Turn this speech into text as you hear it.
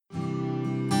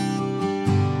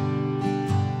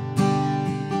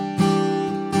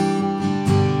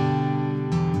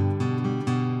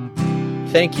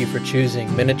Thank you for choosing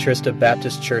Minnetrista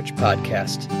Baptist Church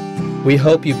podcast. We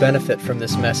hope you benefit from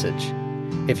this message.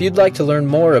 If you'd like to learn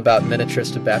more about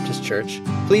Minnetrista Baptist Church,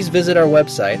 please visit our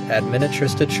website at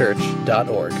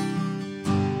minnetristachurch.org.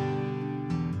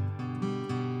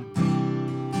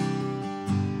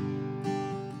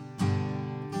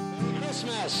 Merry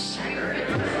Christmas.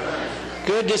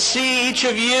 Good to see each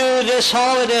of you this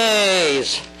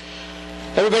holidays.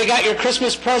 Everybody got your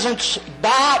Christmas presents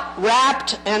bought,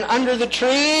 wrapped, and under the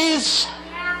trees?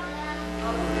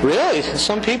 Really?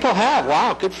 Some people have.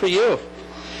 Wow, good for you.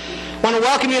 I want to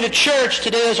welcome you to church.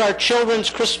 Today is our Children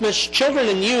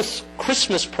and Youth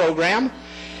Christmas program.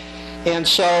 And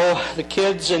so the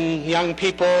kids and young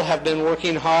people have been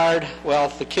working hard. Well,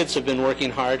 the kids have been working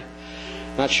hard.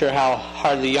 Not sure how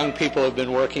hard the young people have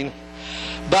been working.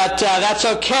 But that's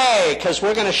okay, because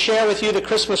we're going to share with you the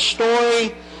Christmas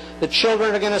story. The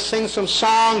children are going to sing some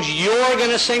songs. You're going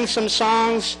to sing some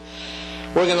songs.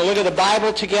 We're going to look at the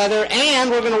Bible together, and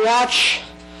we're going to watch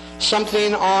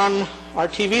something on our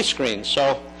TV screen.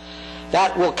 So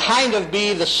that will kind of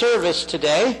be the service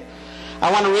today.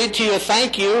 I want to read to you a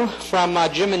thank you from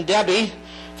Jim and Debbie.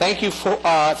 Thank you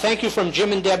from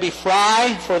Jim and Debbie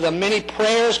Fry for the many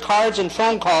prayers, cards, and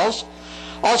phone calls.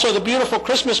 Also the beautiful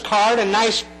Christmas card and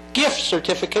nice gift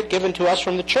certificate given to us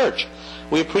from the church.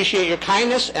 We appreciate your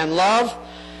kindness and love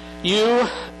you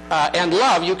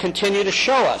continue to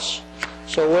show us.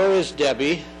 So where is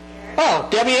Debbie? Oh,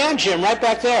 Debbie and Jim right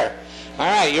back there. All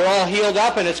right, you're all healed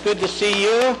up and it's good to see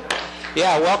you.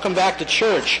 Yeah, welcome back to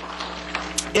church.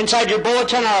 Inside your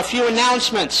bulletin are a few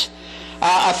announcements.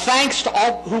 A thanks to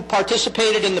all who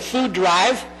participated in the food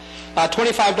drive.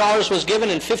 $25 was given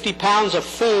and 50 pounds of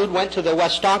food went to the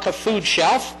Westonka food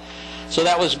shelf. So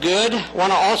that was good. I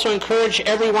want to also encourage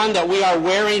everyone that we are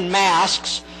wearing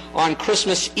masks on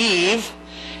Christmas Eve,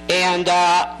 and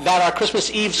that our Christmas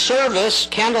Eve service,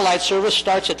 candlelight service,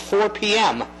 starts at 4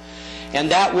 p.m. And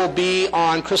that will be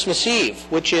on Christmas Eve,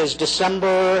 which is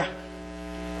December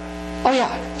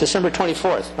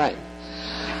 24th, right.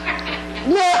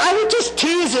 No, I was just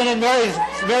teasing, and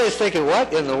Mary's thinking,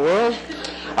 what in the world?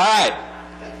 All right.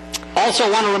 Also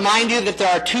want to remind you that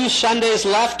there are 2 Sundays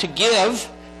left to give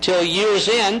till year's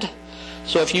end.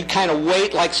 So if you kind of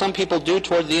wait like some people do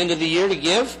toward the end of the year to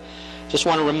give, just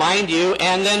want to remind you.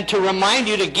 And then to remind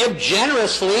you to give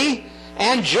generously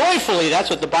and joyfully.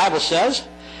 That's what the Bible says.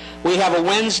 We have a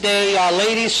Wednesday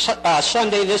ladies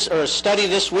study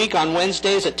this week on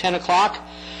Wednesdays at 10 o'clock.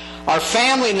 Our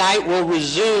family night will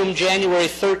resume January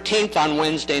 13th on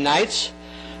Wednesday nights.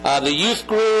 The youth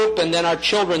group and then our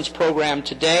children's program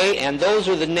today. And those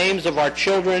are the names of our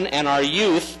children and our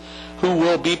youth who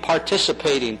will be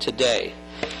participating today.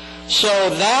 So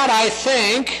that, I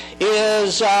think,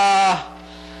 is the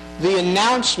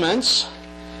announcements.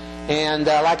 And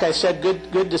like I said,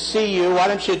 good to see you. Why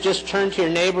don't you just turn to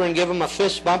your neighbor and give him a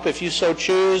fist bump if you so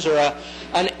choose, or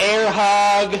an air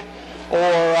hug,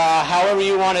 or however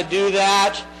you want to do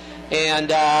that.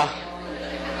 And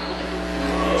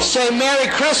say Merry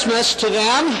Christmas to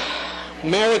them.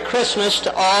 Merry Christmas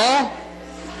to all.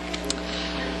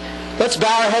 Let's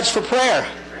bow our heads for prayer.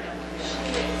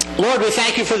 Lord, we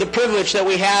thank you for the privilege that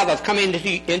we have of coming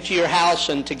into your house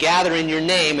and to gather in your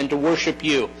name and to worship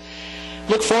you.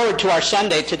 Look forward to our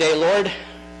Sunday today, Lord.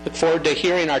 Look forward to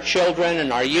hearing our children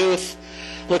and our youth.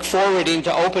 Look forward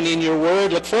to opening your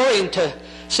word. Look forward to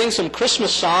sing some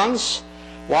Christmas songs.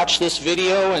 Watch this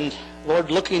video, and Lord,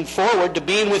 looking forward to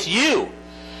being with you.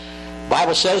 The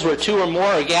Bible says where 2 or more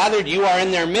are gathered, you are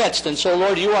in their midst. And so,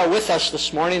 Lord, you are with us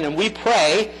this morning, and we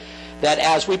pray that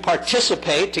as we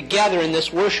participate together in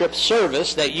this worship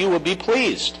service, that you will be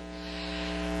pleased.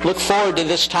 Look forward to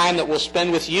this time that we'll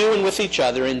spend with you and with each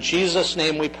other. In Jesus'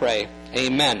 name we pray.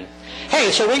 Amen. Hey,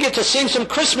 so we get to sing some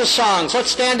Christmas songs. Let's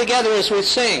stand together as we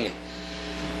sing.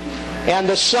 And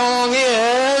the song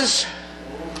is,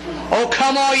 "Oh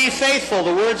Come All Ye Faithful."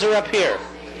 The words are up here.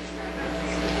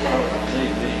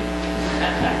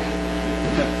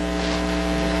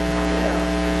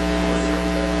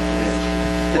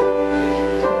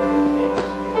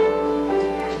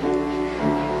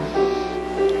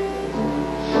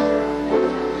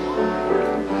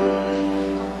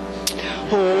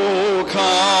 Oh,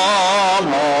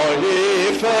 come all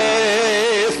ye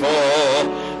faithful,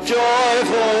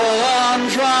 joyful and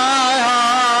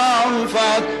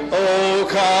triumphant. Oh,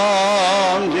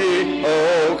 come ye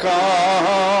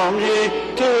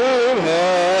to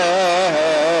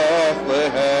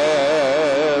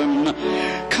Bethlehem.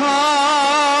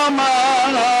 Come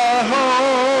and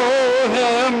behold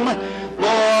him,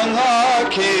 born the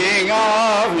King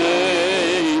of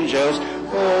angels.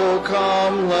 Oh,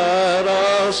 come, let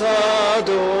us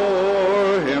adore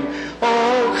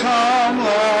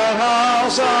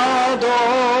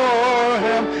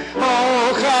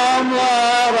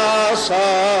us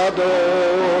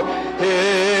adore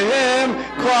Him,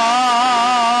 Christ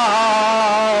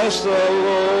the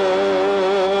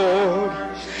Lord.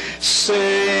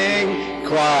 Sing,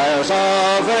 choirs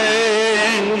of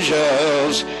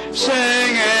angels,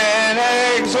 sing in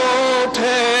exaltation.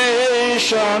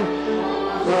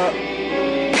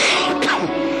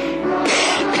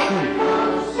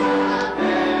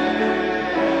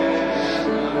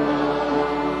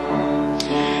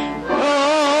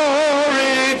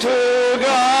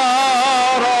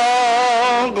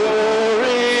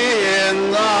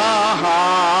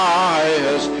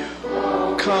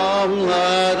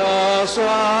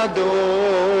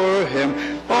 Adore Him.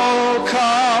 Oh,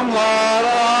 come, let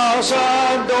us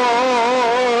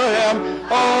adore Him.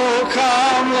 Oh,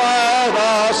 come, let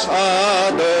us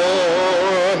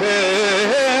adore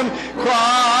Him,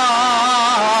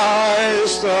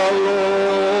 Christ the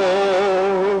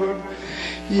Lord.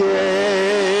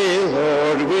 Yea,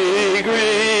 Lord, we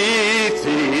greet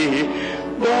Thee,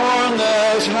 born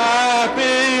this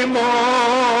happy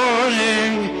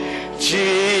morning.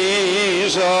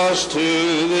 Jesus, to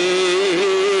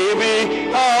Thee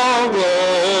be all glory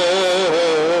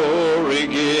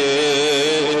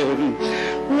given.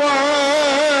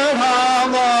 Word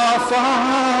of the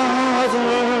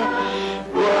Father,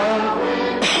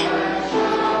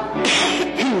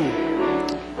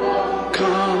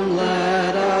 come,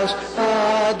 let us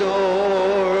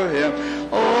adore Him.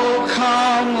 Oh,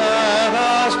 come, let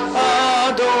us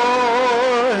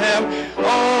adore Him.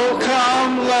 Oh,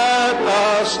 come, let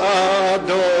us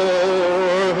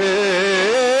adore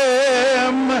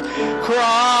Him,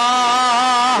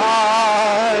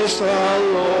 Christ the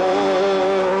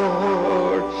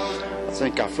Lord. I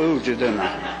think I fooled you, didn't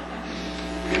I?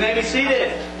 You may be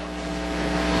seated.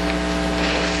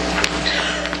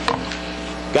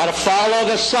 Got to follow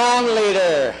the song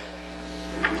leader.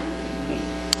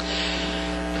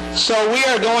 So we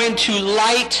are going to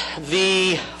light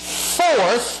the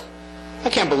fourth. I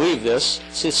can't believe this.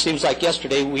 It seems like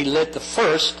yesterday we lit the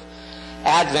first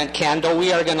Advent candle.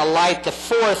 We are going to light the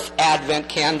fourth Advent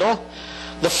candle.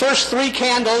 The first three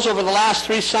candles over the last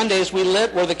 3 Sundays we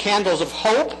lit were the candles of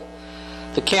hope,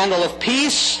 the candle of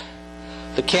peace,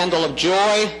 the candle of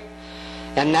joy,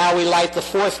 and now we light the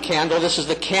fourth candle. This is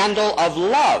the candle of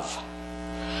love.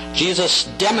 Jesus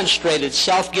demonstrated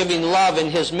self-giving love in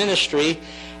His ministry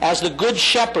as the Good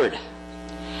Shepherd.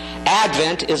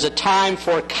 Advent is a time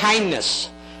for kindness,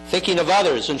 thinking of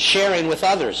others and sharing with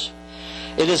others.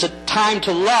 It is a time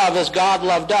to love as God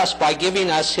loved us by giving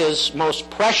us His most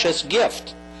precious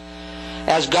gift.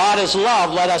 As God is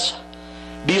love, let us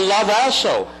be love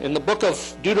also. In the book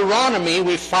of Deuteronomy,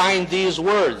 we find these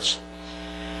words.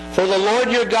 For the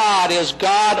Lord your God is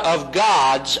God of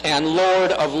gods and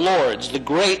Lord of lords, the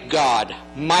great God,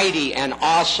 mighty and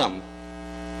awesome,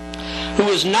 who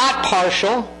is not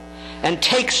partial and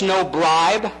takes no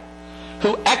bribe,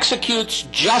 who executes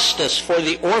justice for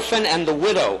the orphan and the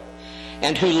widow,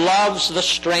 and who loves the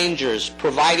strangers,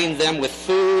 providing them with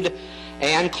food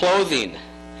and clothing.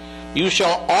 You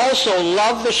shall also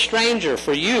love the stranger,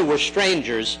 for you were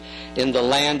strangers in the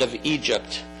land of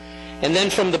Egypt. And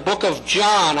then from the book of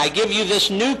John, I give you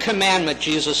this new commandment,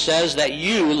 Jesus says, that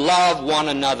you love one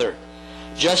another.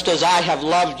 Just as I have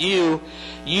loved you,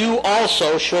 you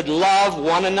also should love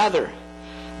one another.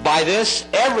 By this,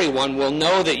 everyone will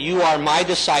know that you are my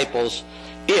disciples,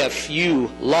 if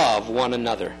you love one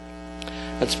another.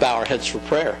 Let's bow our heads for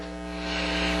prayer.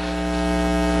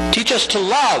 Teach us to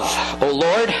love, O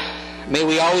Lord. May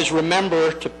we always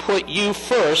remember to put you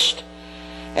first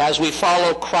as we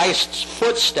follow Christ's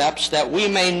footsteps, that we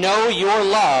may know your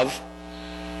love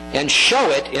and show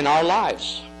it in our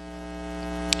lives.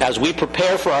 As we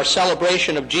prepare for our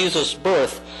celebration of Jesus'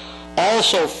 birth,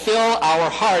 also fill our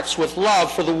hearts with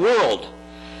love for the world,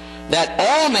 that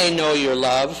all may know your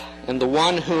love and the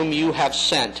one whom you have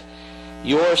sent,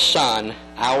 your Son,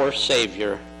 our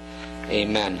Savior.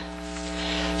 Amen.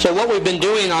 So what we've been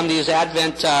doing on these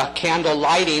Advent candle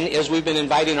lighting is we've been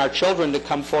inviting our children to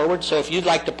come forward. So if you'd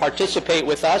like to participate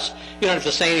with us, you don't have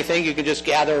to say anything. You can just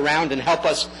gather around and help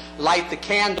us light the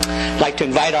candle. I'd like to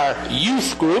invite our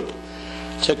youth group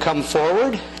to come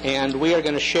forward, and we are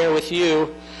going to share with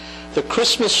you the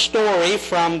Christmas story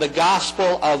from the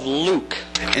Gospel of Luke.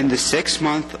 In the 6th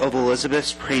month of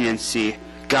Elizabeth's pregnancy,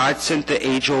 God sent the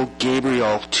angel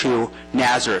Gabriel to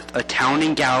Nazareth, a town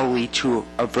in Galilee, to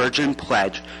a virgin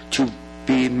pledged to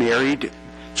be married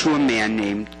to a man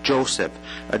named Joseph,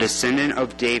 a descendant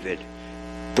of David.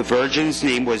 The virgin's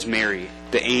name was Mary.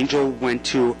 The angel went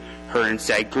to her and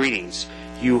said, "Greetings,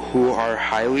 you who are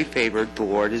highly favored, the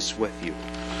Lord is with you."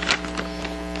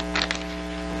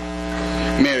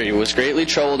 Mary, Mary was greatly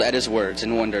troubled at his words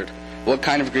and wondered what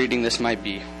kind of greeting this might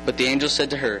be. But the angel said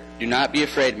to her, "Do not be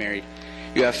afraid, Mary.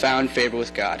 You have found favor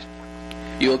with God.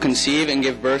 You will conceive and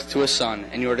give birth to a son,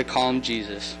 and you are to call him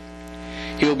Jesus.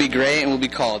 He will be great and will be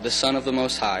called the Son of the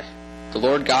Most High. The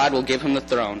Lord God will give him the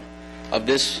throne of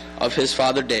his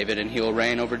father David, and he will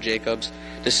reign over Jacob's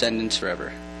descendants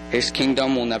forever. His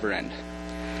kingdom will never end."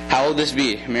 "How will this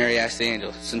be?" Mary asked the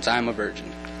angel, "since I am a virgin?"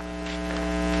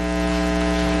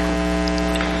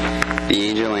 The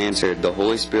angel answered, "The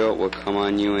Holy Spirit will come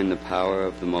on you, and the power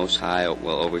of the Most High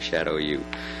will overshadow you.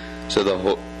 So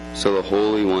the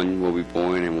Holy One will be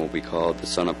born and will be called the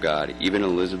Son of God. Even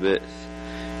Elizabeth,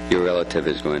 your relative,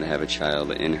 is going to have a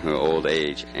child in her old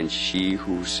age, and she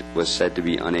who was said to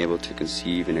be unable to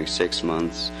conceive in her 6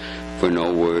 months, for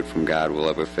no word from God will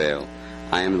ever fail.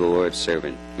 I am the Lord's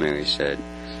servant," Mary said.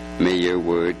 "May your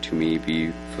word to me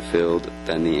be fulfilled."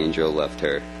 Then the angel left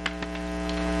her.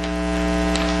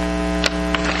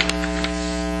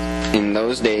 In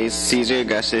those days, Caesar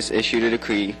Augustus issued a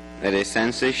decree that a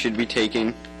census should be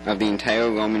taken of the entire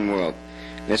Roman world.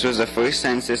 This was the first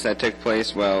census that took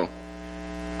place while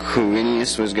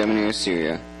Quirinius was governor of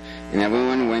Syria, and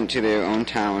everyone went to their own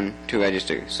town to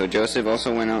register. So Joseph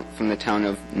also went out from the town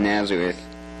of Nazareth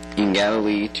in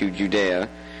Galilee to Judea,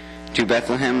 to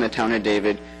Bethlehem, the town of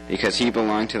David, because he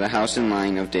belonged to the house and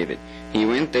line of David. He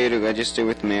went there to register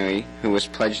with Mary, who was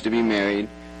pledged to be married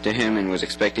to him and was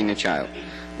expecting a child.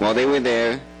 While they were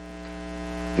there,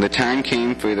 the time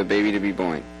came for the baby to be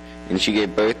born, and she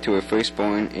gave birth to her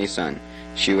firstborn, a son.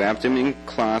 She wrapped him in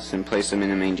cloths and placed him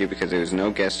in a manger because there was no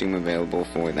guest room available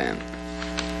for them.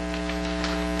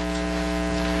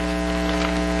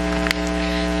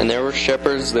 And there were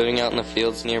shepherds living out in the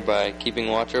fields nearby, keeping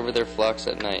watch over their flocks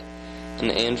at night.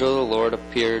 And the angel of the Lord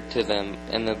appeared to them,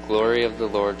 and the glory of the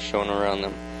Lord shone around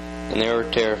them. And they were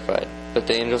terrified. But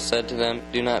the angel said to them,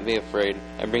 "Do not be afraid.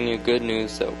 I bring you good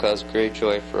news that will cause great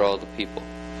joy for all the people.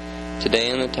 Today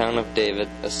in the town of David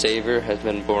a Savior has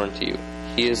been born to you.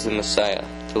 He is the Messiah,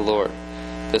 the Lord.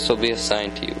 This will be a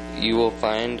sign to you. You will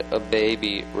find a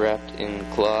baby wrapped in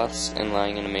cloths and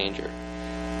lying in a manger."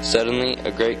 Suddenly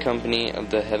a great company of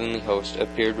the heavenly host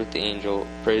appeared with the angel,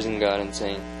 praising God and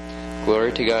saying,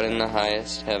 "Glory to God in the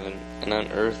highest heaven, and on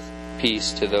earth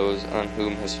peace to those on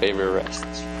whom his favor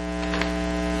rests."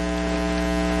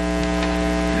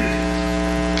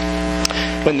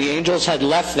 When the angels had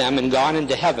left them and gone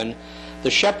into heaven, the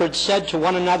shepherds said to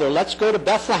one another, "Let's go to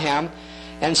Bethlehem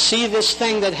and see this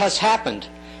thing that has happened,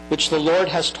 which the Lord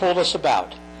has told us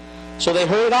about." So they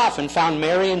hurried off and found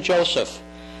Mary and Joseph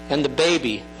and the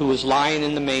baby who was lying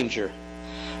in the manger.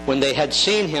 When they had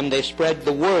seen him, they spread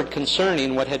the word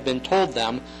concerning what had been told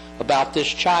them about this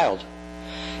child.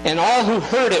 And all who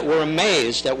heard it were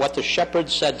amazed at what the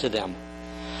shepherds said to them.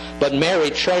 But Mary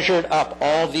treasured up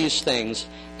all these things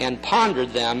and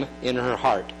pondered them in her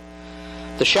heart.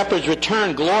 The shepherds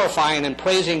returned, glorifying and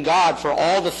praising God for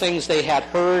all the things they had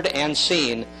heard and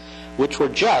seen, which were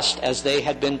just as they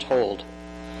had been told.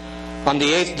 On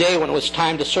the 8th day, when it was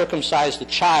time to circumcise the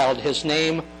child, his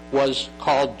name was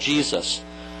called Jesus,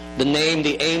 the name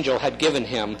the angel had given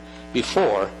him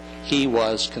before he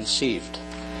was conceived.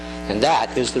 And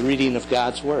that is the reading of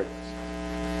God's Word.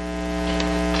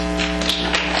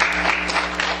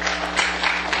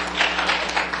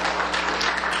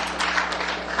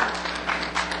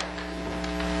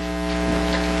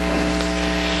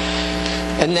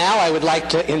 And now I would like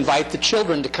to invite the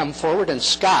children to come forward, and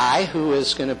Sky, who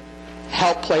is going to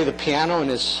help play the piano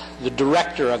and is the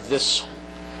director of this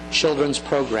children's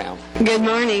program. Good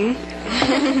morning.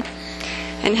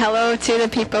 And hello to the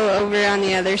people over on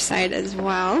the other side as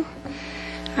well.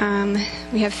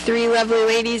 We have 3 lovely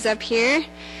ladies up here,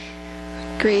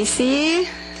 Gracie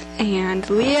and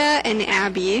Leah and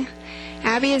Abby.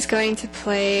 Abby is going to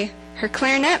play her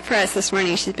clarinet for us this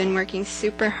morning. She's been working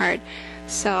super hard.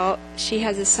 So she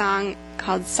has a song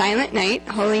called Silent Night,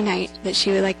 Holy Night, that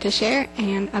she would like to share,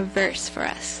 and a verse for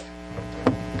us.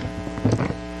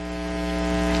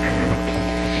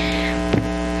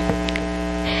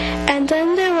 And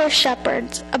then there were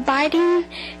shepherds, abiding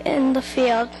in the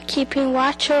field, keeping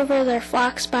watch over their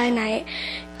flocks by night.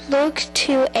 Luke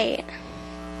 2:8.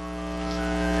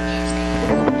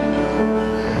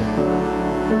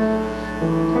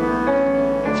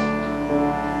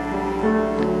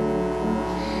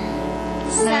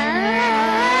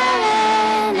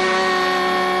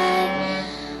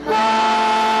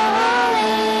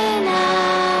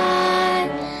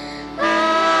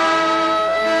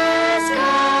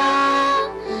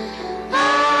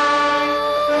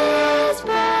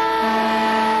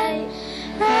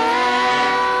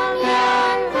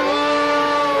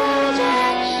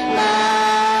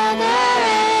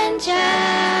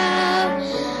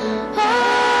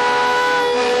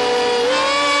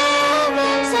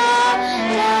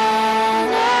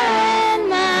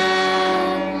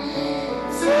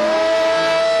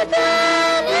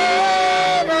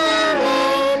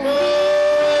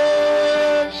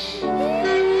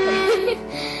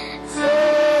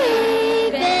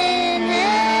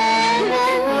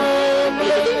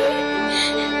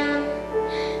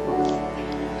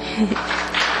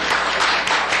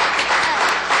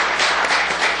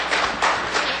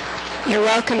 You're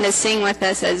welcome to sing with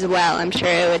us as well. I'm sure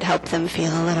it would help them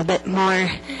feel a little bit more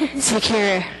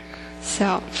secure.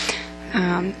 So,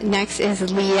 next is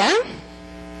Leah.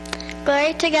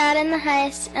 Glory to God in the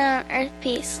highest, and on earth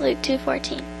peace. Luke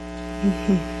 2:14.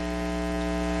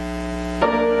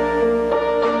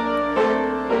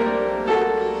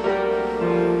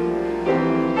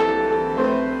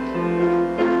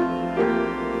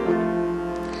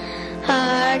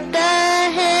 Hark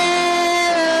the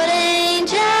herald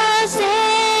angels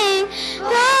sing,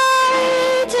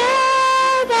 glory to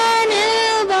the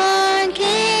newborn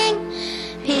King.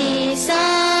 Peace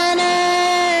on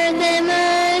earth and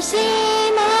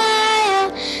mercy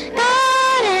mild,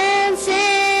 God and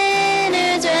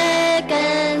sinners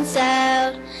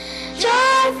reconciled.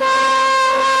 Joyful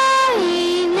all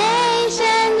ye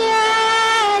nations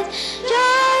rise,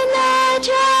 join the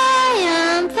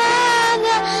triumph of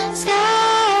the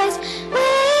skies.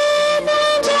 With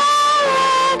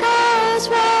angelic hosts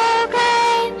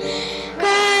proclaim,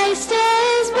 Christ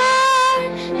is born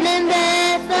in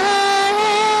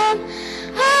Bethlehem.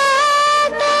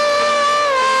 Hark the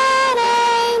herald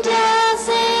angels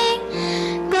sing,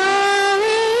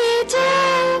 glory to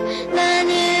the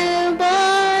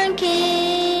newborn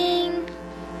King.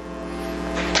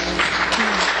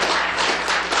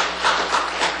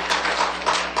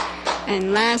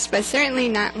 And last but certainly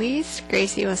not least,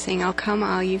 Gracie will sing, "Oh Come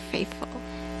All You Faithful."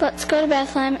 Let's go to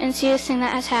Bethlehem and see this thing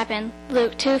that has happened.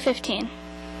 Luke 2:15.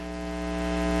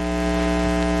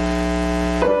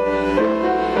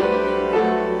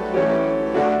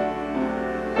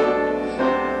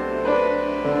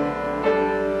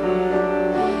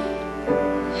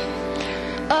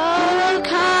 Oh,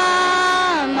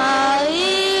 come, all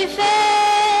ye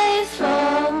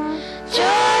faithful,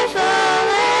 joyful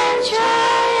and triumphant.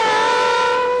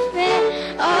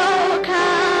 Oh,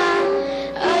 come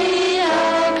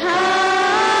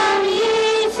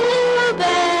ye to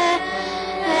Bethlehem.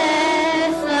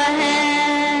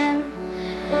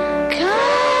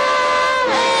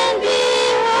 Come and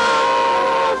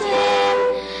behold him,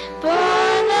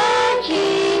 born the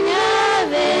King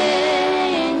of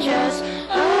angels.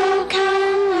 Oh,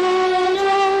 come, let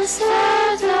us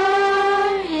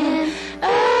adore him.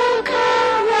 Oh,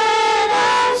 come, let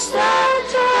us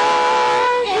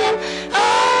adore him.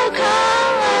 Oh,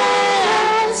 come,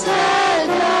 let us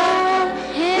adore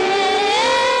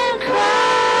him,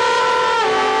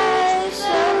 Christ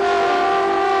the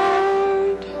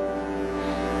Lord.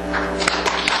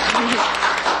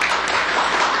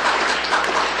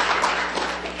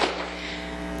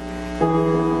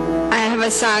 I have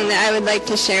a song that I would like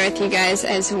to share with you guys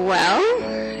as well.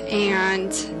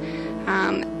 And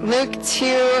Luke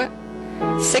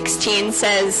 2:16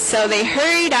 says, "So they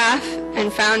hurried off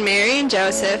and found Mary and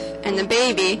Joseph and the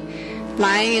baby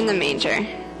lying in the manger."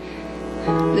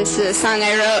 This is a song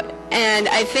I wrote, and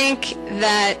I think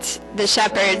that the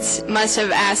shepherds must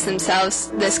have asked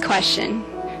themselves this question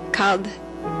called,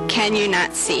 "Can you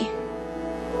not see?"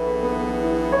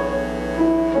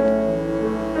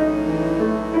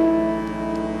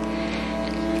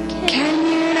 Can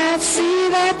you not see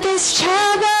that this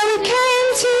child that we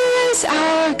came to is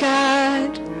our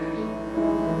God?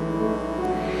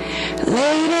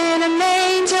 Laid in a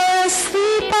manger,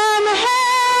 asleep on the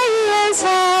hay is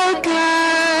our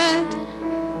God.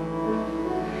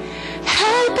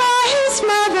 Held by his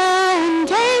mother and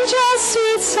angels'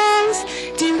 sweet songs,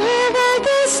 delivered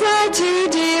this night to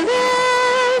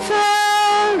deliver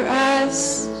us.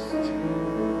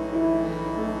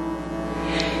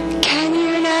 Can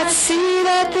you not see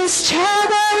that this child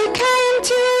that we came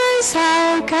to is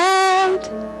our God?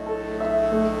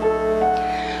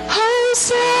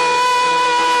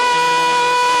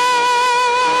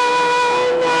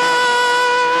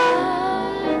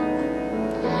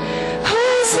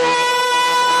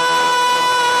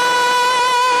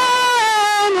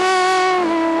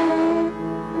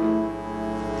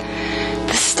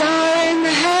 The star in the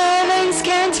heavens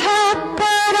can't help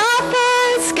but offer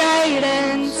its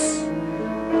guidance,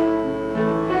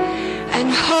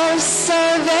 and hosts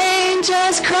of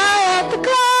angels cry out the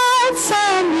glad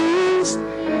news.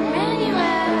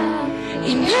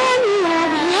 Emmanuel,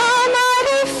 the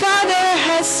Almighty Father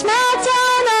has smiled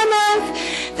down on earth.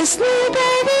 This new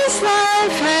baby's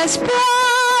life has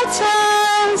brought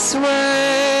us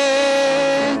worth.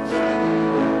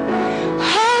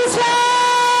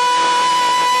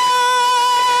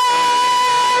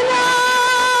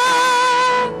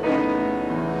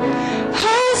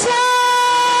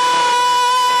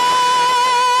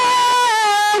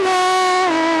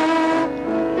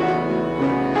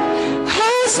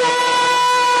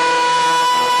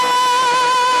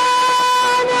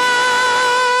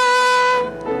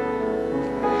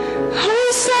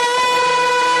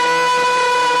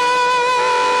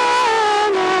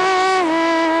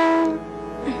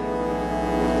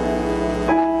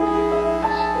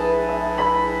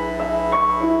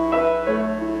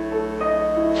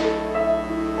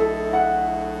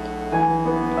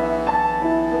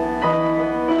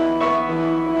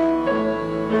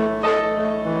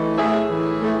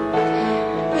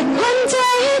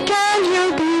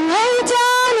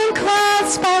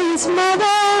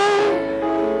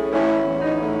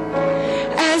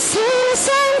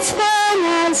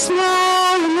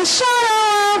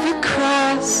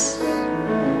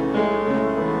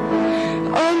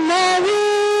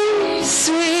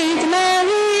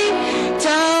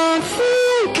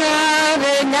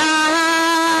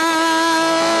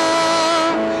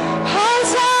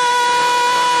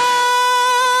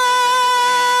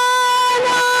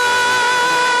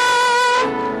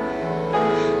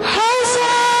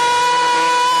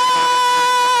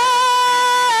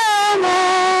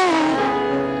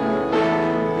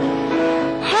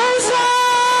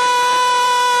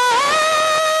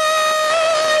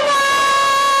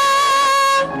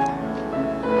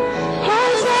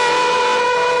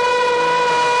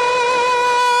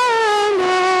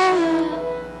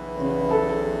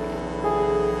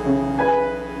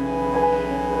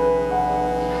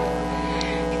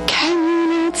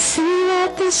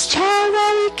 this child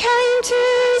that we came to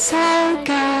is our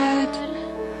God.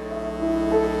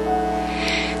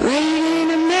 Laid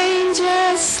in a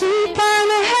manger, sleep on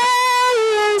the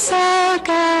hay is our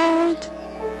God.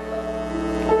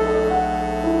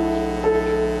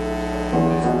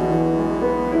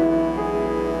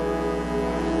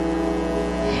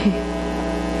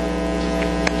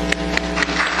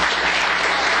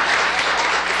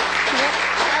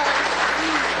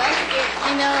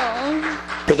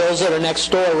 For those that are next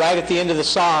door, right at the end of the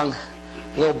song,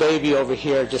 little baby over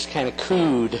here just kind of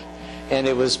cooed, and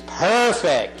it was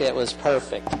perfect. It was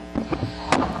perfect.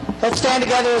 Let's stand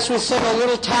together as we sing "A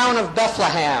Little Town of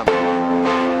Bethlehem."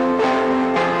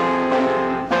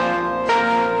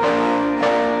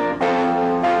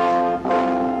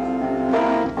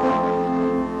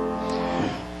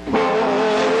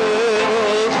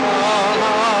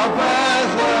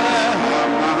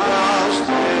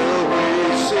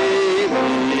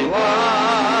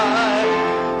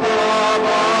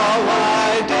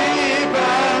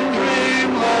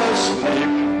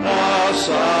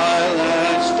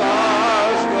 Silent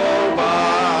stars go by.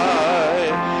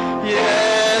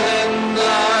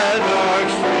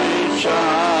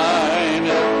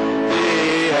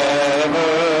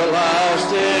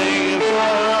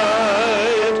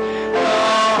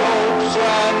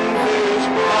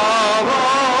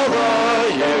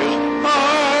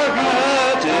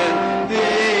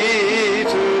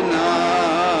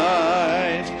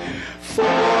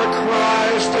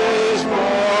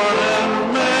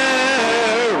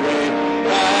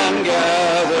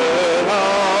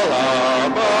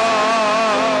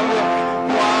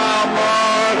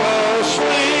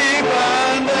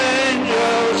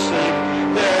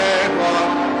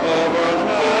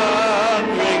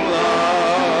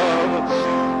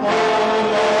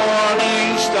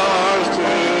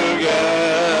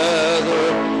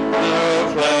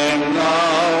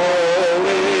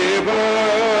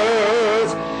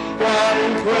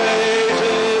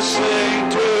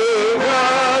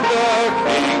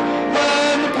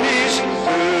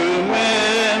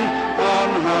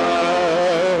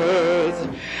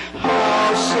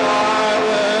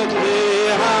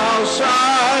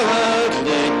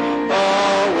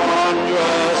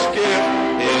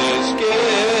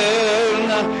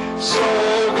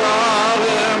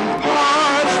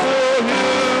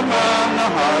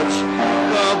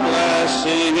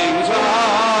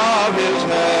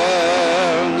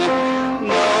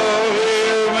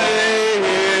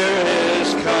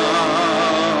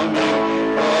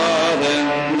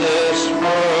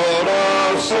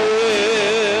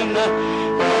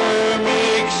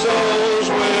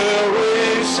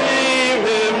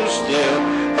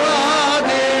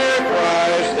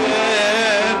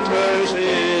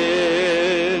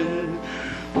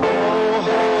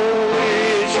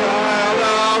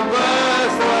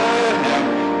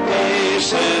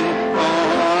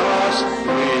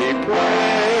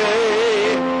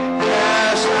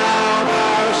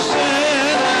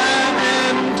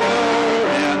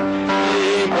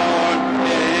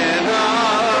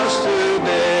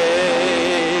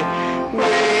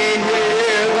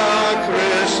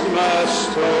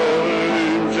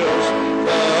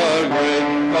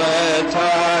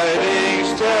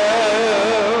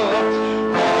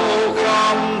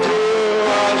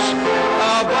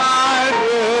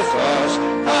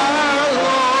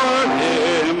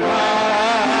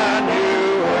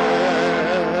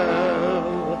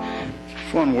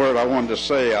 one word I wanted to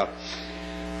say.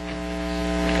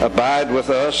 Abide with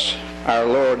us, our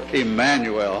Lord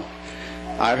Emmanuel.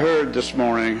 I heard this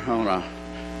morning on a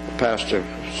pastor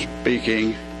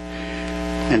speaking,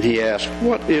 and he asked,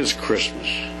 what is Christmas?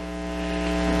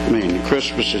 I mean,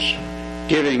 Christmas is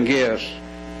giving gifts.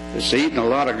 It's eating a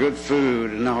lot of good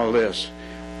food and all this.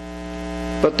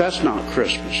 But that's not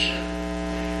Christmas.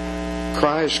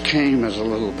 Christ came as a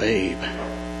little babe.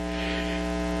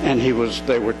 And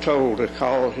they were told to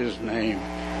call his name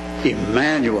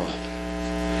Emmanuel.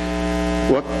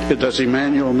 What does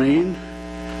Emmanuel mean?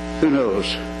 Who knows?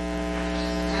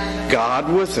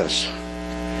 God with us.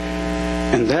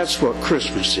 And that's what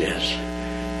Christmas is.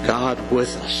 God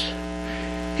with us.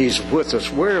 He's with us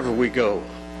wherever we go,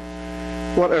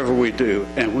 whatever we do,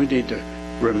 and we need to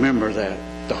remember that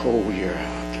the whole year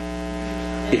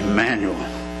out. Emmanuel.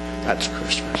 That's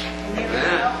Christmas.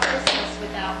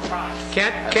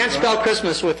 Can't spell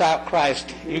Christmas without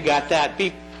Christ. You got that.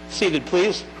 Be seated,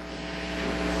 please.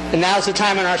 And now's the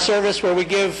time in our service where we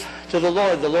give to the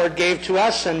Lord. The Lord gave to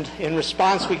us, and in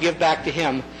response we give back to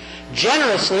him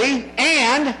generously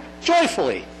and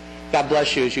joyfully. God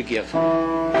bless you as you give.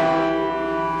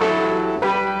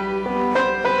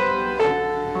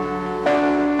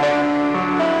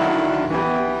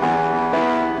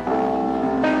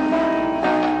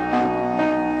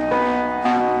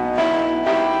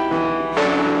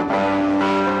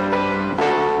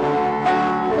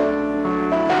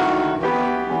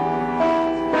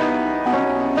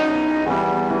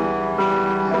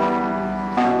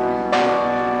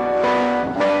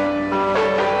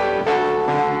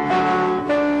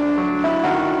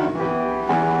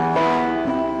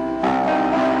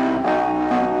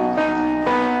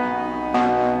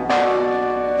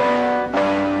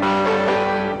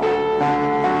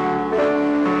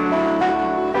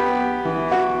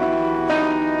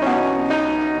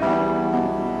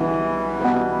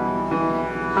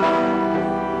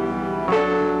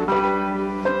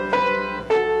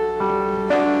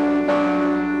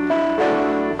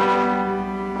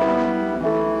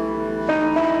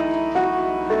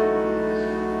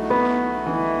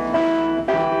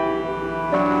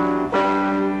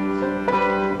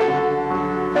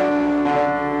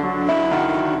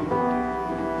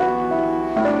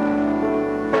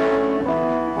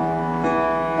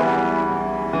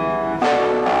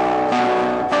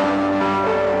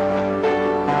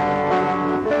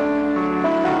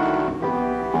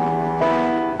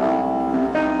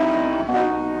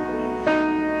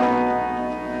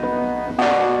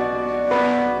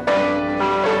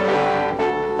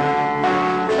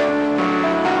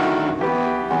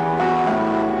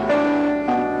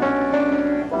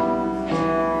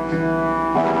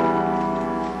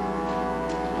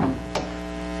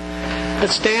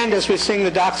 Let's stand as we sing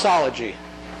the doxology.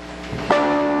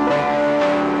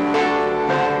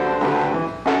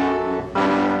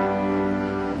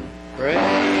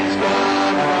 Praise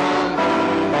God from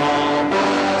whom all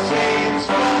blessings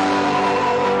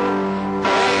flow.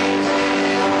 Praise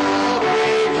Him, all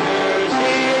creatures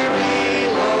here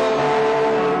below.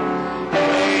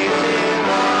 Praise Him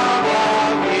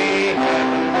above ye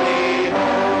heavenly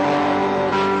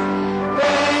hosts.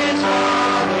 Praise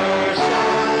Father,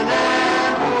 Son,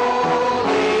 and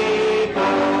Holy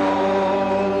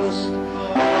Ghost.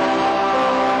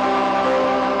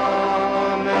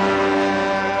 Amen.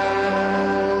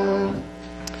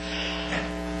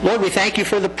 Lord, we thank you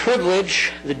for the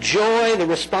privilege, the joy, the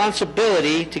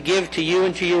responsibility to give to you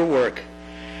and to your work.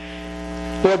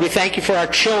 Lord, we thank you for our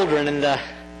children and the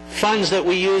funds that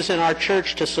we use in our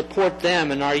church to support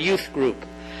them and our youth group.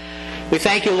 We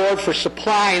thank you, Lord, for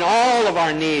supplying all of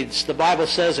our needs, the Bible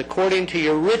says, according to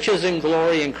your riches and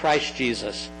glory in Christ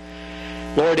Jesus.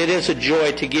 Lord, it is a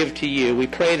joy to give to you. We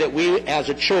pray that we as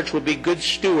a church would be good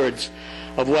stewards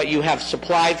of what you have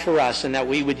supplied for us and that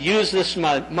we would use this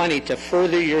money to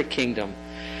further your kingdom.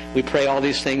 We pray all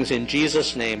these things in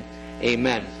Jesus' name.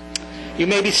 Amen. You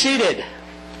may be seated.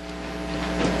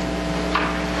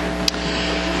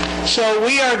 So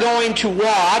we are going to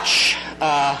watch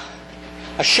a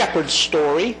shepherd's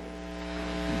story.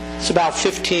 It's about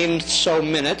 15 so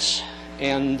minutes.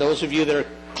 And those of you that are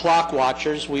clock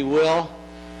watchers, we will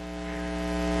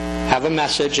have a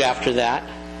message after that.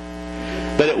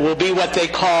 But it will be what they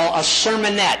call a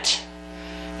sermonette.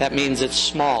 That means it's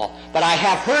small. But I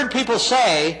have heard people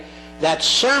say that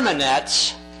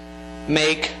sermonettes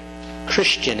make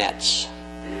Christianettes.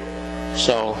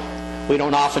 So we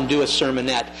don't often do a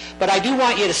sermonette. But I do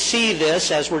want you to see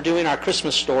this as we're doing our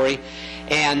Christmas story.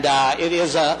 And it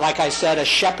is, like I said, a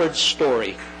shepherd's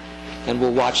story. And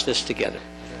we'll watch this together.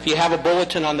 If you have a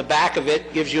bulletin on the back of it,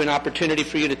 it gives you an opportunity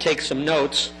for you to take some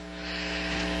notes.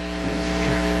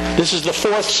 This is the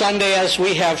fourth Sunday, as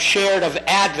we have shared, of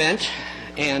Advent.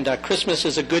 And Christmas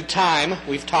is a good time,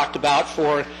 we've talked about,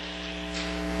 for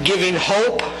giving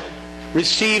hope,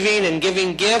 receiving and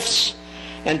giving gifts.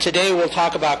 And today we'll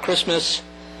talk about Christmas.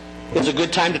 It's a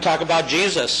good time to talk about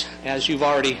Jesus, as you've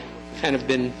already kind of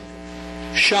been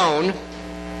shown.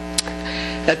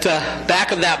 At the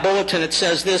back of that bulletin it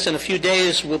says this: in a few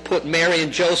days we'll put Mary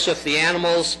and Joseph, the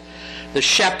animals, the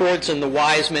shepherds, and the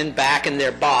wise men back in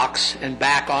their box and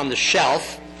back on the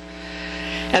shelf.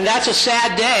 And that's a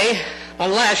sad day,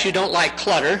 unless you don't like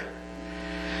clutter.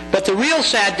 But the real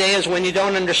sad day is when you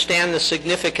don't understand the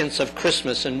significance of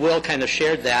Christmas, and Will kind of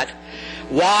shared that.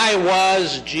 Why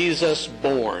was Jesus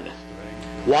born?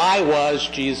 Why was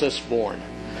Jesus born?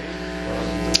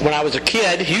 When I was a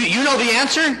kid, you know the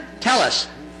answer? Tell us.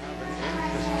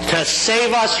 To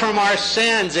save us from our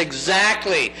sins,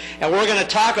 exactly. And we're going to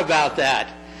talk about that.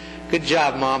 Good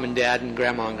job, Mom and Dad and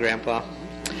Grandma and Grandpa.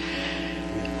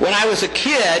 When I was a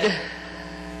kid,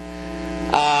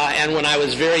 and when I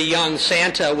was very young,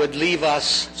 Santa would leave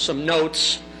us some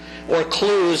notes, or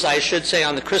clues, I should say,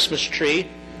 on the Christmas tree.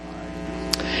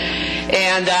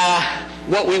 And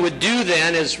what we would do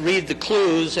then is read the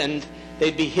clues, and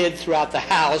they'd be hid throughout the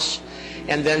house.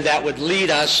 And then that would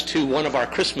lead us to one of our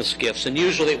Christmas gifts. And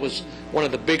usually it was one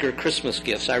of the bigger Christmas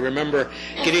gifts. I remember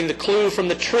getting the clue from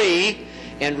the tree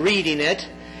and reading it,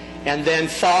 and then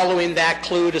following that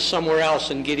clue to somewhere else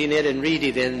and getting it and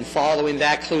reading it, and following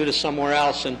that clue to somewhere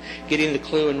else and getting the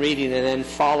clue and reading it, and then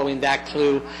following that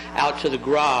clue out to the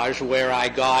garage where I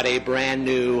got a brand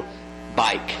new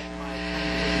bike.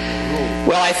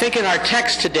 Well, I think in our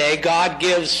text today, God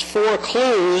gives 4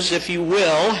 clues, if you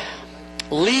will,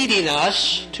 leading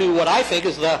us to what I think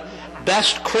is the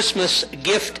best Christmas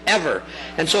gift ever.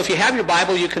 And so if you have your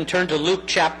Bible, you can turn to Luke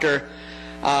chapter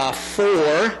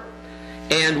 4,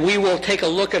 and we will take a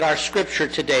look at our scripture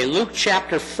today. Luke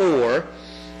chapter 4,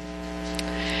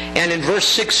 and in verse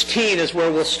 16 is where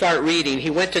we'll start reading. He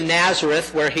went to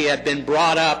Nazareth, where he had been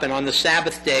brought up, and on the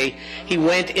Sabbath day he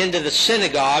went into the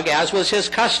synagogue, as was his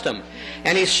custom.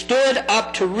 And he stood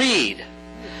up to read.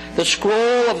 The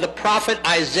scroll of the prophet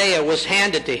Isaiah was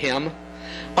handed to him.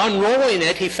 Unrolling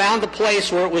it, he found the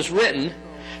place where it was written,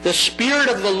 "The Spirit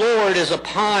of the Lord is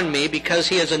upon me, because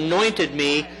he has anointed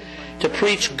me to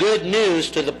preach good news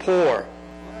to the poor.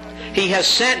 He has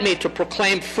sent me to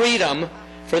proclaim freedom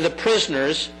for the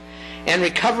prisoners and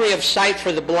recovery of sight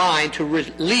for the blind, to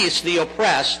release the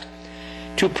oppressed,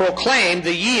 to proclaim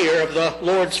the year of the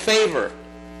Lord's favor."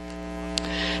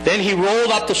 Then he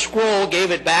rolled up the scroll, gave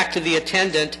it back to the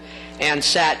attendant, and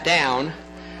sat down.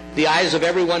 The eyes of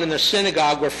everyone in the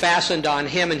synagogue were fastened on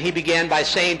him, and he began by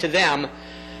saying to them,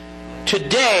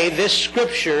 today this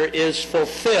scripture is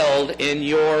fulfilled in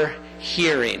your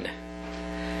hearing.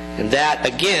 And that,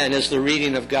 again, is the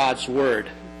reading of God's Word.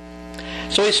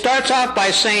 So he starts off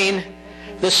by saying,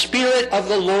 the Spirit of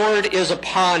the Lord is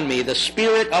upon me. The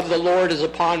Spirit of the Lord is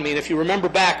upon me. And if you remember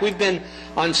back, we've been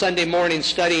on Sunday morning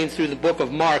studying through the book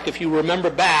of Mark. If you remember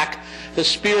back, the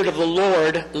Spirit of the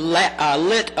Lord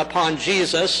lit upon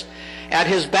Jesus at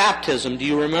his baptism. Do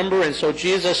you remember? And so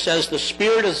Jesus says, the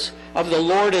Spirit of the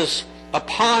Lord is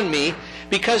upon me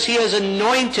because he has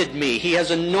anointed me. He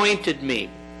has anointed me.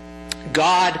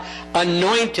 God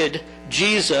anointed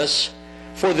Jesus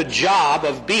for the job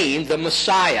of being the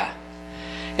Messiah.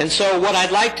 And so what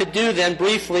I'd like to do then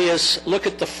briefly is look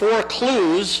at the 4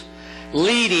 clues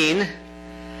leading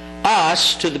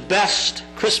us to the best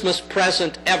Christmas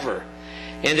present ever.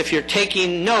 And if you're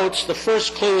taking notes, the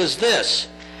first clue is this.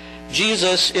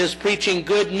 Jesus is preaching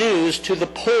good news to the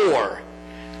poor.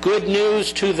 Good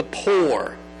news to the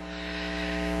poor.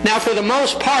 Now, for the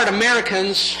most part,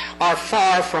 Americans are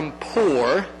far from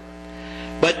poor,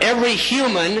 but every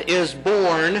human is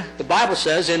born, the Bible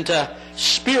says, into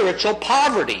spiritual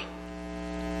poverty.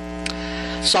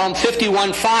 Psalm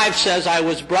 51:5 says, I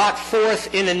was brought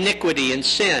forth in iniquity, in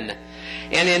sin,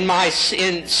 and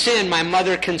in sin my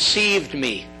mother conceived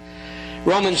me.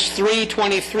 Romans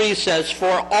 3:23 says,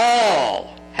 for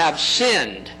all have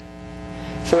sinned.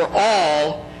 For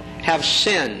all have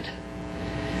sinned.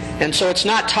 And so it's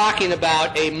not talking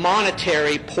about a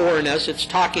monetary poorness, it's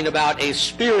talking about a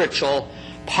spiritual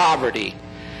poverty.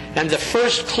 And the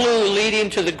first clue leading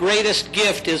to the greatest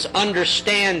gift is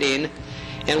understanding.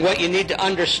 And what you need to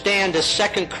understand is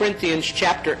 2 Corinthians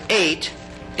chapter 8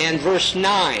 and verse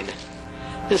 9.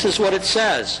 This is what it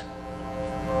says.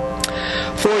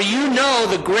 For you know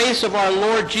the grace of our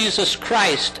Lord Jesus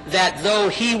Christ, that though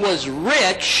he was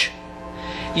rich,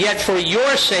 yet for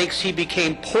your sakes he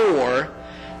became poor,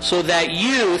 so that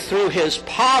you through his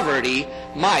poverty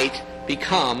might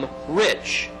become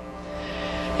rich.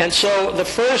 And so the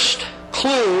first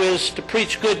clue is to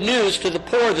preach good news to the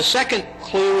poor. The second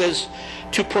clue is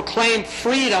to proclaim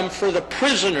freedom for the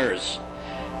prisoners.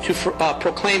 To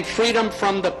proclaim freedom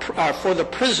for the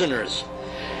prisoners.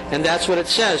 And that's what it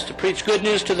says, to preach good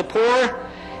news to the poor.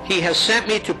 He has sent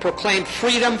me to proclaim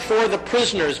freedom for the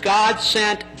prisoners. God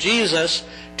sent Jesus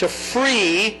to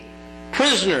free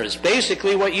prisoners.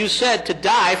 Basically what you said, to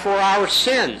die for our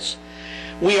sins.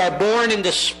 We are born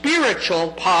into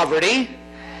spiritual poverty,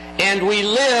 and we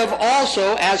live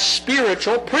also as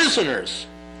spiritual prisoners.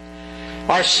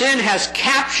 Our sin has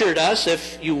captured us,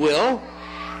 if you will,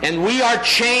 and we are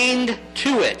chained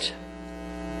to it.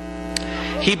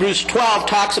 Hebrews 12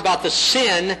 talks about the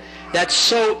sin that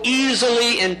so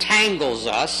easily entangles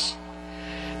us.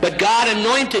 But God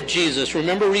anointed Jesus.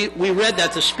 Remember, we read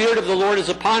that the Spirit of the Lord is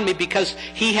upon me because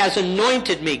he has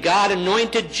anointed me. God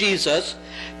anointed Jesus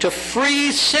to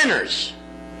free sinners.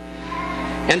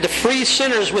 And to free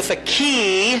sinners with a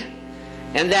key,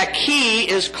 and that key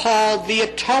is called the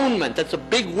atonement. That's a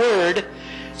big word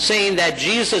saying that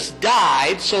Jesus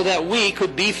died so that we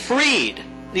could be freed.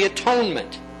 The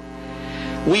atonement.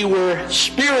 We were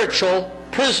spiritual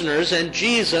prisoners and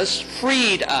Jesus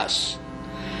freed us.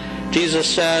 Jesus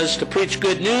says to preach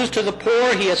good news to the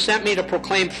poor. He has sent me to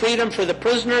proclaim freedom for the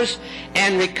prisoners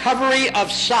and recovery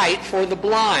of sight for the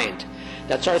blind.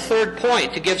 That's our third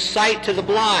point, to give sight to the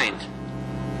blind.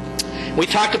 We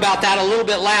talked about that a little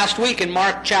bit last week in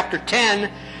Mark chapter 10,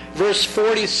 verse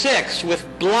 46, with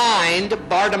blind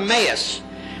Bartimaeus.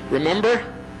 Remember?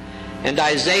 And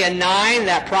Isaiah 9,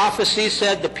 that prophecy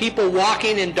said, the people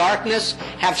walking in darkness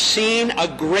have seen a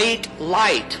great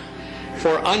light.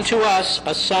 For unto us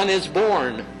a son is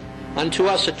born, unto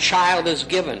us a child is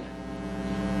given.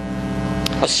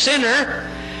 A sinner,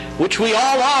 which we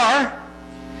all are,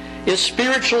 is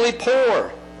spiritually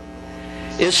poor,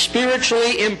 is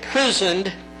spiritually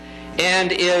imprisoned,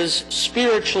 and is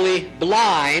spiritually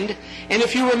blind. And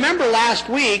if you remember last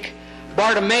week,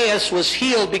 Bartimaeus was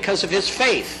healed because of his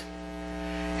faith.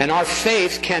 And our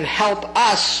faith can help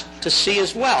us to see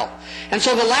as well. And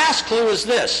so the last clue is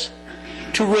this: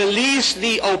 to release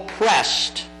the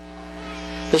oppressed.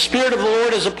 The Spirit of the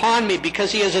Lord is upon me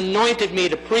because he has anointed me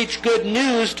to preach good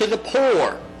news to the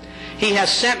poor. He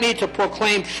has sent me to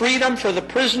proclaim freedom for the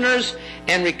prisoners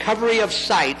and recovery of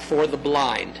sight for the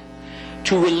blind.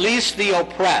 To release the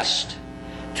oppressed.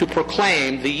 To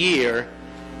proclaim the year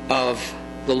of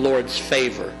the Lord's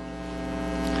favor.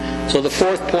 So the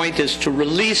fourth point is to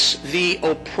release the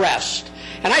oppressed.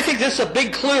 And I think this is a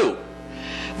big clue.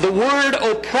 The word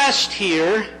oppressed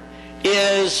here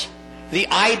is the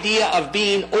idea of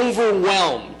being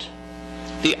overwhelmed.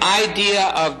 The idea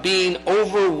of being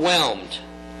overwhelmed.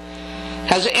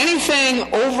 Has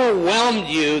anything overwhelmed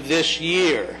you this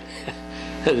year?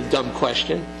 Dumb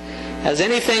question. Has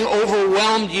anything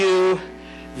overwhelmed you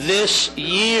this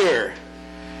year?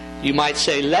 You might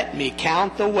say, let me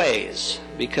count the ways,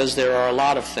 because there are a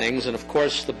lot of things, and of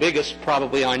course the biggest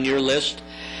probably on your list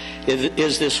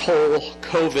is this whole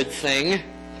COVID thing.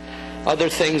 Other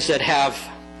things that have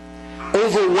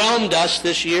overwhelmed us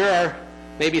this year are,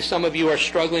 maybe some of you are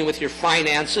struggling with your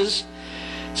finances.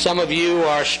 Some of you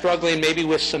are struggling maybe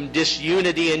with some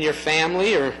disunity in your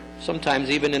family, or sometimes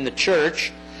even in the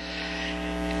church.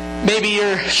 Maybe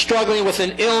you're struggling with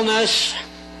an illness.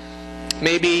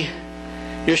 Maybe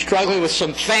you're struggling with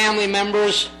some family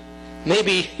members.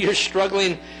 Maybe you're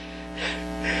struggling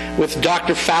with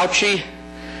Dr. Fauci.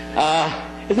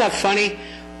 Isn't that funny?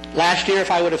 Last year, if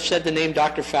I would have said the name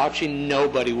Dr. Fauci,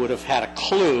 nobody would have had a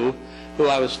clue who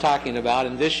I was talking about.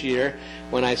 And this year,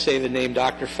 when I say the name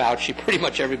Dr. Fauci, pretty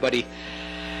much everybody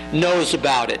knows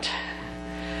about it.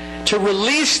 To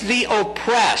release the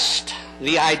oppressed.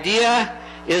 The idea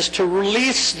is to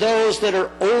release those that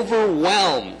are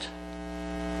overwhelmed.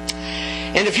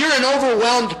 And if you're an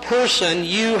overwhelmed person,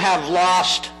 you have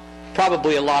lost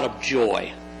probably a lot of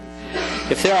joy.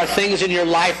 If there are things in your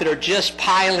life that are just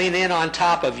piling in on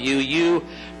top of you, you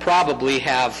probably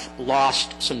have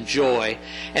lost some joy.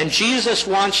 And Jesus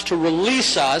wants to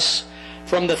release us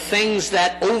from the things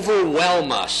that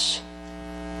overwhelm us.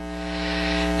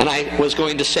 And I was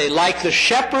going to say, like the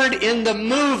shepherd in the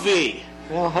movie.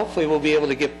 Well, hopefully we'll be able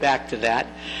to get back to that.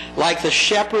 Like the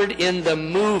shepherd in the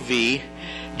movie,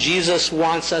 Jesus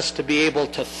wants us to be able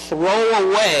to throw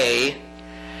away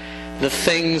the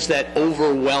things that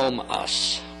overwhelm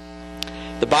us.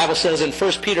 The Bible says in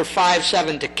 1 Peter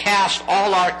 5:7 to cast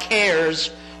all our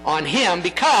cares on Him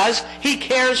because He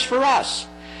cares for us.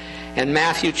 And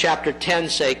Matthew chapter 10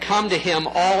 say, come to Him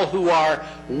all who are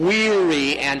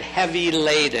weary and heavy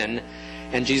laden.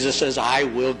 And Jesus says, I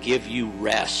will give you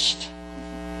rest.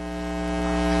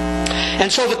 And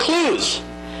so the clues,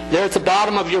 there at the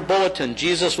bottom of your bulletin.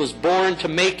 Jesus was born to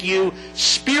make you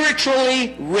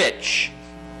spiritually rich.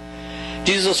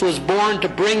 Jesus was born to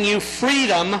bring you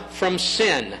freedom from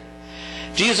sin.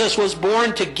 Jesus was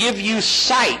born to give you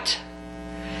sight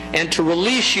and to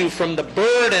release you from the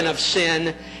burden of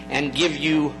sin and give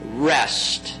you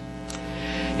rest.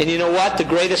 And you know what? The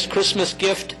greatest Christmas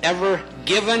gift ever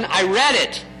given? I read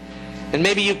it, and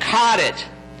maybe you caught it.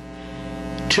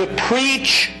 To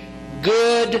preach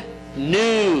good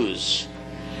news.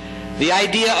 The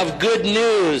idea of good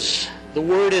news, the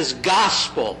word is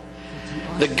gospel.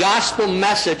 The gospel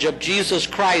message of Jesus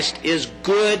Christ is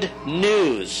good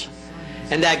news.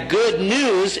 And that good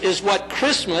news is what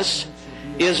Christmas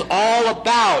is all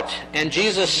about. And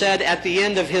Jesus said at the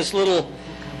end of his little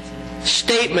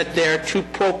statement there, to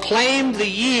proclaim the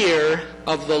year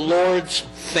of the Lord's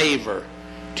favor.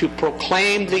 To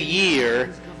proclaim the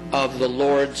year of the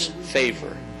Lord's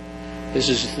favor. This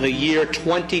is the year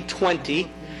 2020,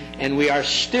 and we are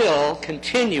still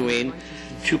continuing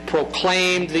to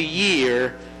proclaim the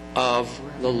year of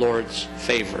the Lord's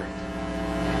favor.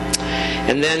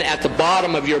 And then at the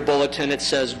bottom of your bulletin it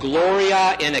says,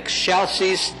 Gloria in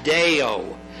excelsis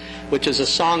Deo, which is a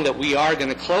song that we are going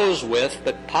to close with,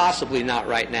 but possibly not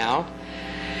right now.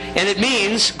 And it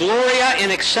means, Gloria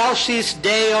in excelsis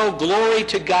Deo, glory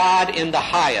to God in the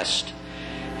highest.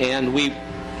 And we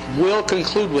will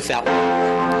conclude with that one.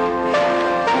 And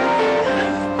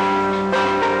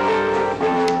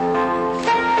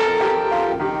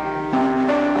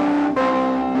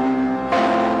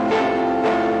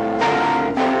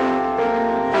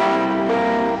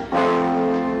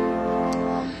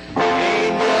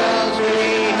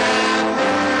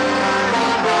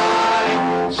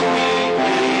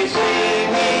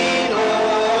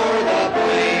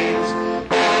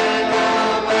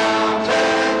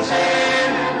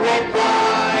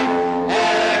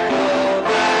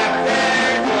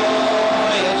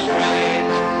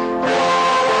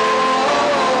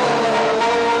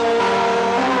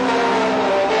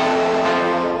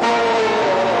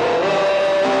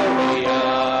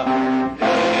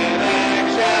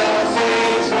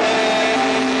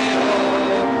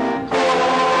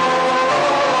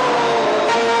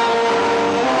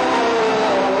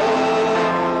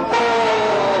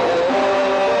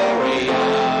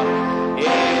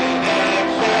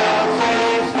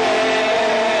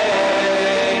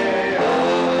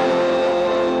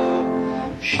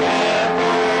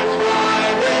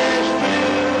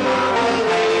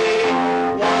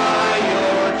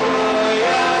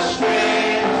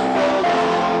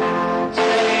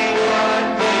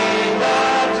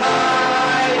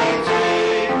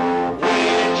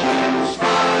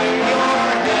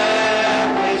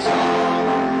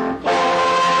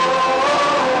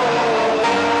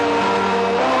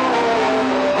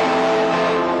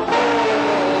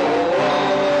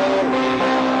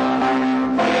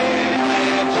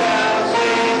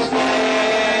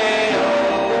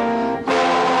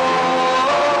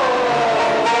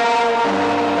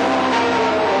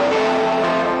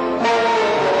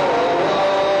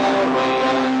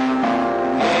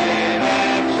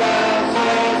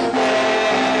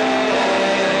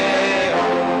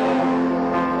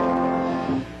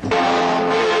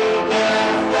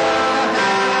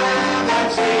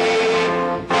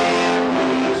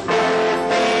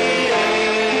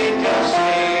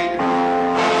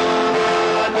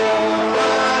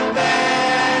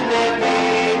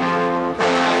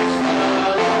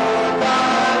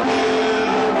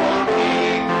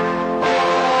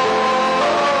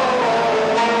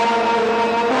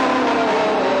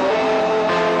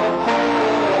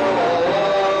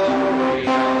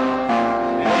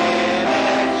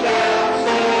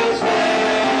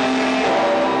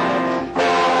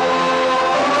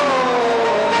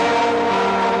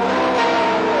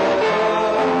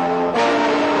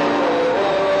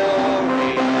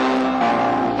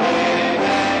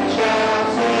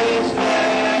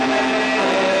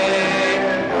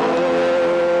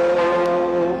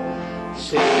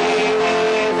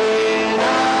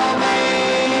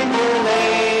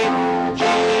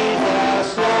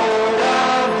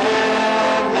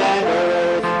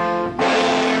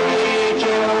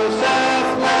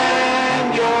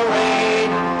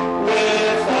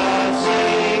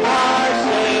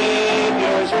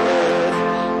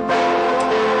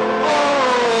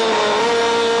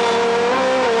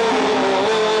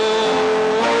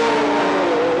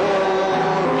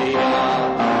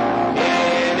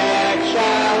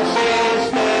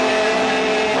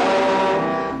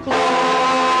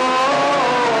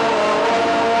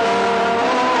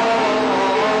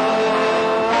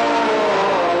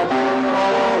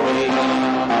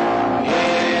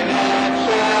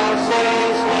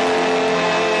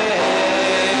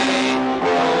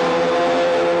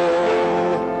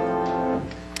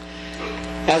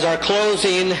As our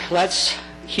closing, let's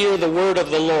hear the word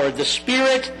of the Lord. The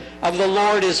Spirit of the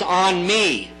Lord is on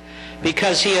me,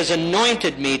 because he has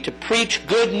anointed me to preach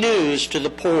good news to the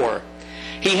poor.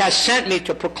 He has sent me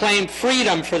to proclaim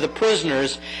freedom for the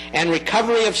prisoners and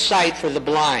recovery of sight for the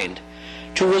blind,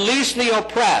 to release the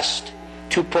oppressed,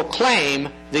 to proclaim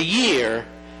the year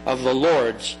of the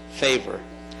Lord's favor.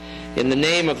 In the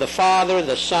name of the Father,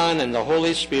 the Son, and the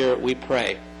Holy Spirit we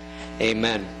pray.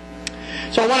 Amen.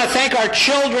 So I want to thank our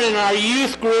children and our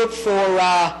youth group for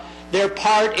their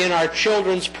part in our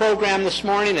children's program this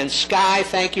morning. And Sky,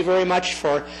 thank you very much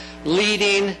for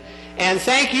leading. And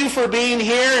thank you for being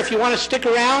here. If you want to stick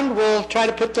around, we'll try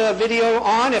to put the video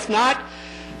on. If not,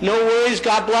 no worries.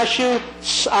 God bless you.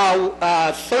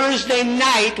 Thursday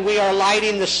night, we are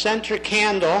lighting the center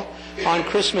candle on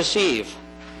Christmas Eve.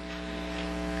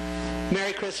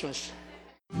 Merry Christmas.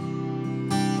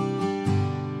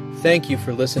 Thank you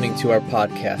for listening to our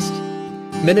podcast.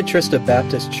 Minnetrista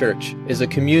Baptist Church is a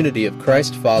community of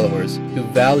Christ followers who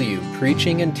value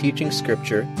preaching and teaching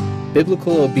Scripture,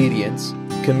 biblical obedience,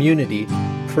 community,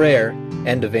 prayer,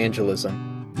 and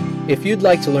evangelism. If you'd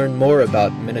like to learn more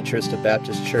about Minnetrista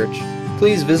Baptist Church,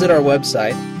 please visit our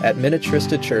website at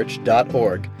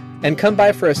minnetristachurch.org and come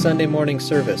by for a Sunday morning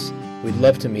service. We'd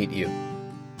love to meet you.